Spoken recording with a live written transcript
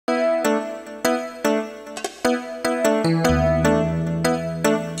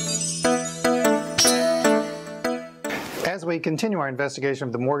continue our investigation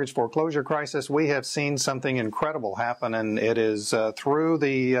of the mortgage foreclosure crisis, we have seen something incredible happen, and it is through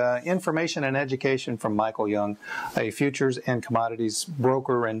the information and education from Michael Young, a futures and commodities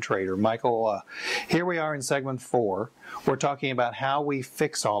broker and trader. Michael, here we are in segment 4. We're talking about how we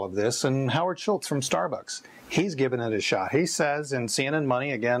fix all of this, and Howard Schultz from Starbucks, he's given it a shot. He says in CNN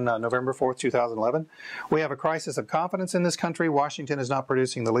Money, again, November 4th, 2011, we have a crisis of confidence in this country. Washington is not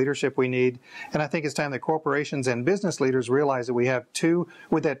producing the leadership we need, and I think it's time that corporations and business leaders realize that we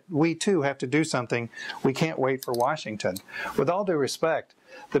too have to do something. We can't wait for Washington. With all due respect,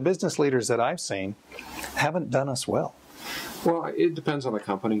 the business leaders that I've seen haven't done us well. Well, it depends on the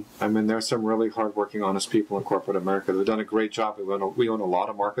company. I mean, there's some really hardworking, honest people in corporate America that have done a great job. We own a lot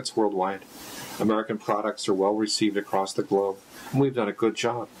of markets worldwide. American products are well received across the globe, and we've done a good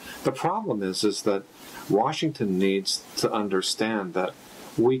job. The problem is that Washington needs to understand that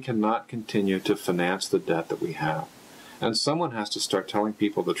we cannot continue to finance the debt that we have. And someone has to start telling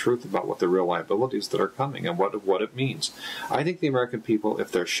people the truth about what the real liabilities that are coming and what it means. I think the American people,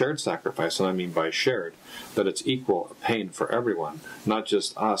 if they're shared sacrifice, and I mean by shared, that it's equal pain for everyone, not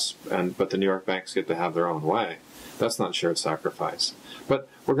just us, but the New York banks get to have their own way. That's not shared sacrifice. But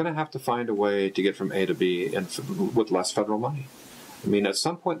we're going to have to find a way to get from A to B with less federal money. I mean, at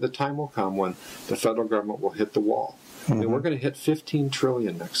some point, the time will come when the federal government will hit the wall. I mean, we're going to hit $15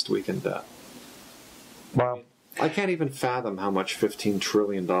 trillion next week in debt. Wow. I can't even fathom how much $15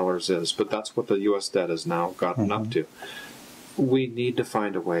 trillion is, but that's what the U.S. debt has now gotten up to. We need to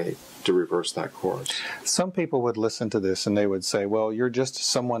find a way to reverse that course. Some people would listen to this and they would say, well, you're just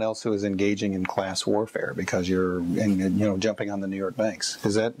someone else who is engaging in class warfare because you're jumping on the New York banks.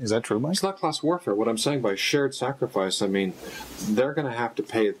 Is that true, Mike? It's not class warfare. What I'm saying by shared sacrifice, I mean they're going to have to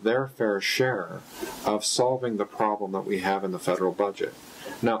pay their fair share of solving the problem that we have in the federal budget.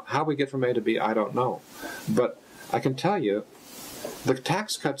 Now, how we get from A to B, I don't know. But I can tell you, the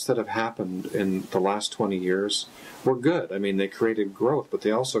tax cuts that have happened in the last 20 years were good. I mean, they created growth, but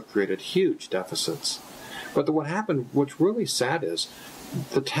they also created huge deficits. But what happened, what's really sad is,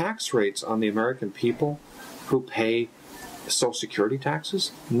 the tax rates on the American people who pay Social Security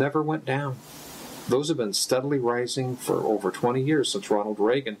taxes never went down. Those have been steadily rising for over 20 years since Ronald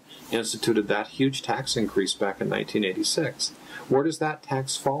Reagan instituted that huge tax increase back in 1986. Where does that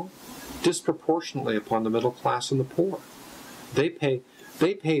tax fall? Disproportionately upon the middle class and the poor. They pay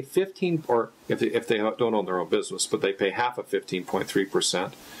 15, or if they don't own their own business, but they pay half of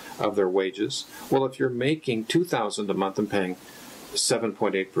 15.3% of their wages. Well, if you're making $2,000 a month and paying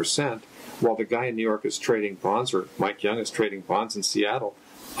 7.8%, while the guy in New York is trading bonds, or Mike Young is trading bonds in Seattle,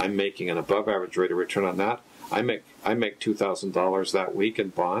 I'm making an above-average rate of return on that. I make $2,000 that week in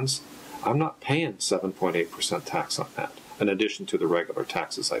bonds. I'm not paying 7.8% tax on that, in addition to the regular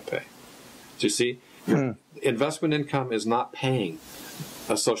taxes I pay. Do you see? Investment income is not paying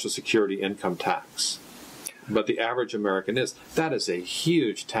a Social Security income tax, but the average American is. That is a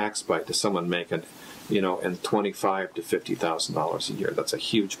huge tax bite to someone making, in $25,000 to $50,000 a year. That's a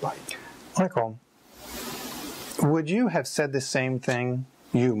huge bite. Michael, would you have said the same thing,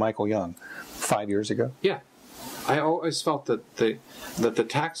 you, Michael Young, 5 years ago? Yeah. I always felt that the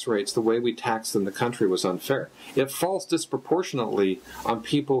tax rates, the way we taxed in the country, was unfair. It falls disproportionately on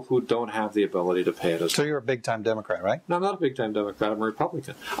people who don't have the ability to pay it as well. So you're a big-time Democrat, right? No, I'm not a big-time Democrat. I'm a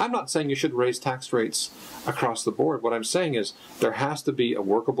Republican. I'm not saying you should raise tax rates across the board. What I'm saying is there has to be a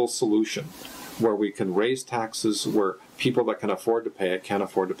workable solution where we can raise taxes, where people that can afford to pay it can't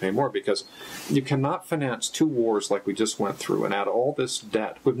afford to pay more, because you cannot finance 2 wars like we just went through and add all this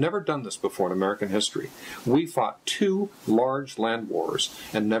debt. We've never done this before in American history. We fought 2 large land wars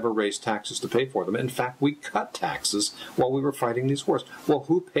and never raised taxes to pay for them. In fact, we cut taxes while we were fighting these wars. Well,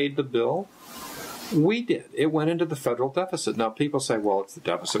 who paid the bill? We did. It went into the federal deficit. Now, people say, well, it's the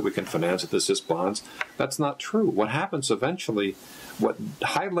deficit, we can finance it, this is bonds. That's not true. What happens eventually, what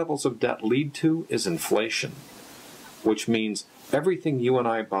high levels of debt lead to is inflation, which means everything you and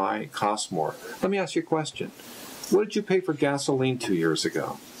I buy costs more. Let me ask you a question. What did you pay for gasoline 2 years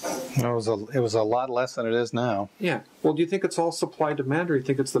ago? It was a lot less than it is now. Yeah. Well, do you think it's all supply demand, or do you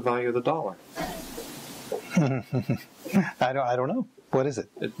think it's the value of the dollar? I don't know. What is it?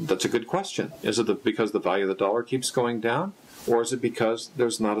 That's a good question. Is it because the value of the dollar keeps going down, or is it because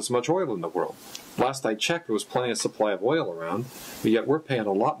there's not as much oil in the world? Last I checked, there was plenty of supply of oil around, but yet we're paying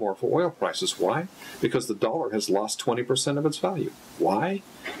a lot more for oil prices. Why? Because the dollar has lost 20% of its value. Why?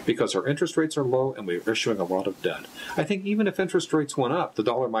 Because our interest rates are low and we're issuing a lot of debt. I think even if interest rates went up, the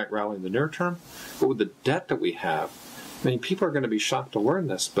dollar might rally in the near term, but with the debt that we have, I mean, people are going to be shocked to learn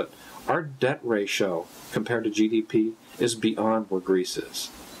this, but our debt ratio compared to GDP is beyond where Greece is.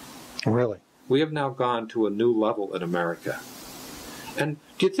 Really? We have now gone to a new level in America. And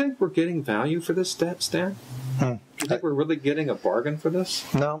do you think we're getting value for this, Stan? Do you think we're really getting a bargain for this?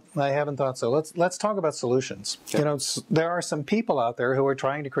 No, I haven't thought so. Let's talk about solutions. Okay. You know, there are some people out there who are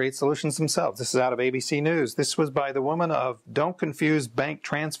trying to create solutions themselves. This is out of ABC News. This was by the woman of Don't Confuse Bank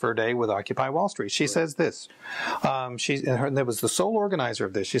Transfer Day with Occupy Wall Street. She says this. That was the sole organizer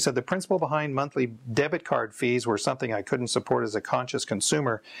of this. She said, the principle behind monthly debit card fees were something I couldn't support as a conscious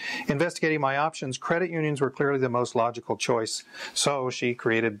consumer. Investigating my options, credit unions were clearly the most logical choice. So she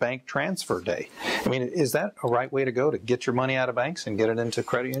created Bank Transfer Day. I mean, is that a right way to go, to get your money out of banks and get it into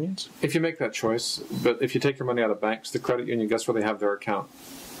credit unions? If you make that choice, but if you take your money out of banks, the credit union, guess where they have their account?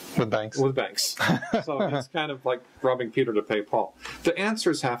 With banks. With banks. So it's kind of like robbing Peter to pay Paul. The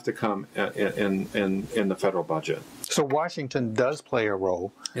answers have to come in the federal budget. So Washington does play a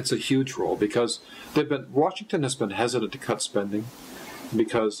role. It's a huge role because Washington has been hesitant to cut spending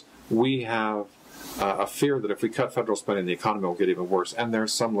because we have a fear that if we cut federal spending, the economy will get even worse, and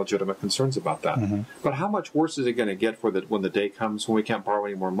there's some legitimate concerns about that. Mm-hmm. But how much worse is it going to get when the day comes when we can't borrow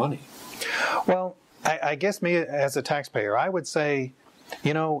any more money? Well, I guess me as a taxpayer, I would say,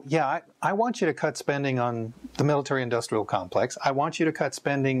 you know, yeah, I want you to cut spending on the military-industrial complex. I want you to cut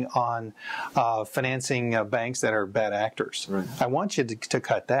spending on financing banks that are bad actors. Right. I want you to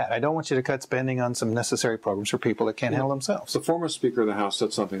cut that. I don't want you to cut spending on some necessary programs for people that can't handle themselves. The former Speaker of the House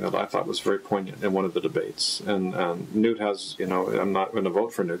said something that I thought was very poignant in one of the debates. And Newt has, you know, I'm not going to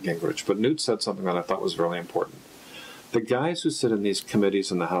vote for Newt Gingrich, but Newt said something that I thought was really important. The guys who sit in these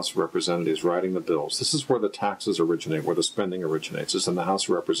committees in the House of Representatives writing the bills, this is where the taxes originate, where the spending originates, is in the House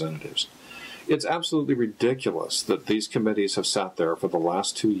of Representatives. It's absolutely ridiculous that these committees have sat there for the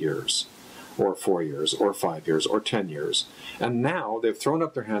last 2 years, or 4 years, or 5 years, or 10 years, and now they've thrown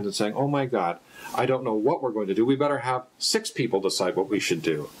up their hands and saying, oh my God, I don't know what we're going to do. We better have 6 people decide what we should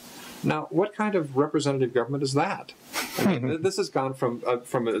do. Now, what kind of representative government is that? I mean, this has gone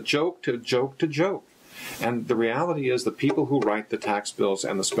from a joke to joke to joke. And the reality is the people who write the tax bills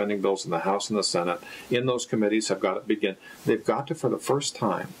and the spending bills in the House and the Senate in those committees have got to begin. They've got to, for the first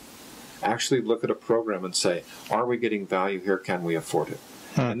time, actually look at a program and say, are we getting value here? Can we afford it?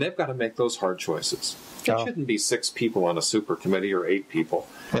 And they've got to make those hard choices. It shouldn't be 6 people on a super committee or 8 people.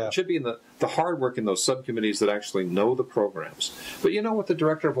 Yeah. It should be in the hard work in those subcommittees that actually know the programs. But you know what the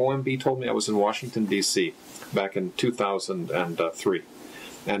director of OMB told me? I was in Washington, D.C. back in 2003.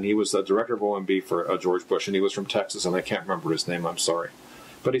 And he was the director of OMB for George Bush, and he was from Texas, and I can't remember his name, I'm sorry.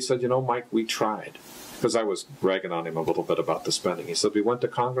 But he said, you know, Mike, we tried. Because I was ragging on him a little bit about the spending. He said, we went to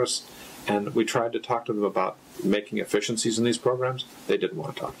Congress, and we tried to talk to them about making efficiencies in these programs. They didn't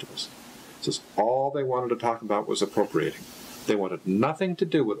want to talk to us. He says, all they wanted to talk about was appropriating. They wanted nothing to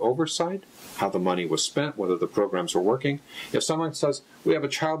do with oversight, how the money was spent, whether the programs were working. If someone says, we have a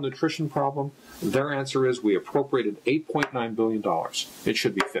child nutrition problem, their answer is, we appropriated $8.9 billion. It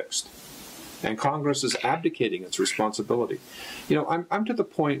should be fixed. And Congress is abdicating its responsibility. You know, I'm to the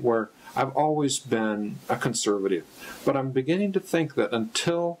point where I've always been a conservative, but I'm beginning to think that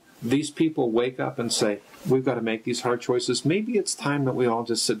until these people wake up and say, we've got to make these hard choices, maybe it's time that we all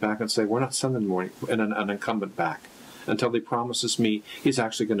just sit back and say, we're not sending an incumbent back until he promises me he's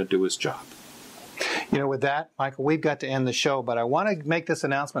actually going to do his job. You know, with that, Michael, we've got to end the show, but I want to make this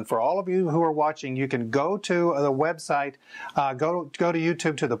announcement for all of you who are watching. You can go to the website, go to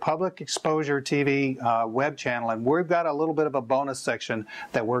YouTube to the Public Exposure TV web channel, and we've got a little bit of a bonus section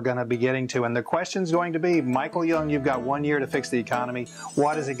that we're going to be getting to. And the question's going to be, Michael Young, you've got 1 year to fix the economy.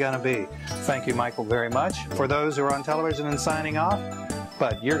 What is it going to be? Thank you, Michael, very much. For those who are on television and signing off,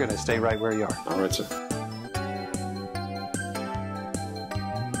 but you're going to stay right where you are. All right, sir.